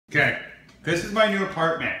Okay, this is my new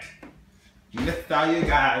apartment. I'm gonna tell you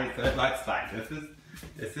guys what it looks like.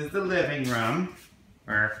 This is the living room,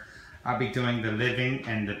 where I'll be doing the living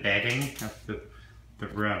and the bedding of the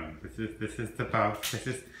room. This is the both.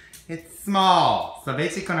 It's small. So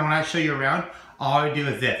basically when I show you around, all I do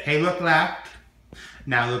is this. Hey, look left.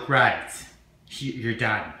 Now look right. You're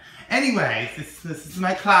done. Anyways, this is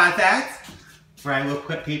my closet, where I will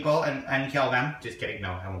put people and kill them. Just kidding,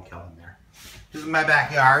 no, I won't kill them there. This is my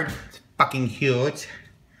backyard. It's fucking huge.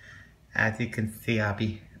 As you can see,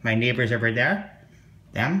 my neighbors over there,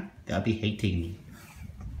 they'll be hating me.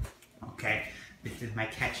 Okay, this is my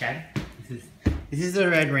kitchen. This is a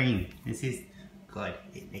red ring. This is good.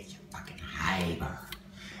 It makes you fucking hyper.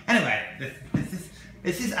 Anyway,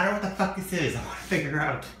 this is, I don't know what the fuck this is. I want to figure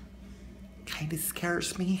out. Kinda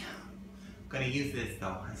scares me. I'm gonna use this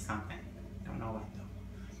though as something. Don't know what though.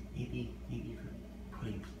 Maybe for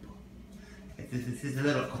putting people. This is a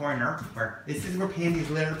little corner where this is where Pandy's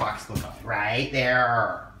litter box will go. Right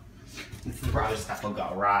there. This is where other stuff will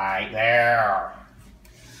go. Right there.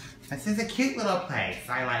 This is a cute little place.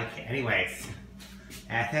 I like it. Anyways,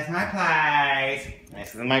 this is my place.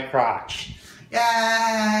 This is my crotch. Yay!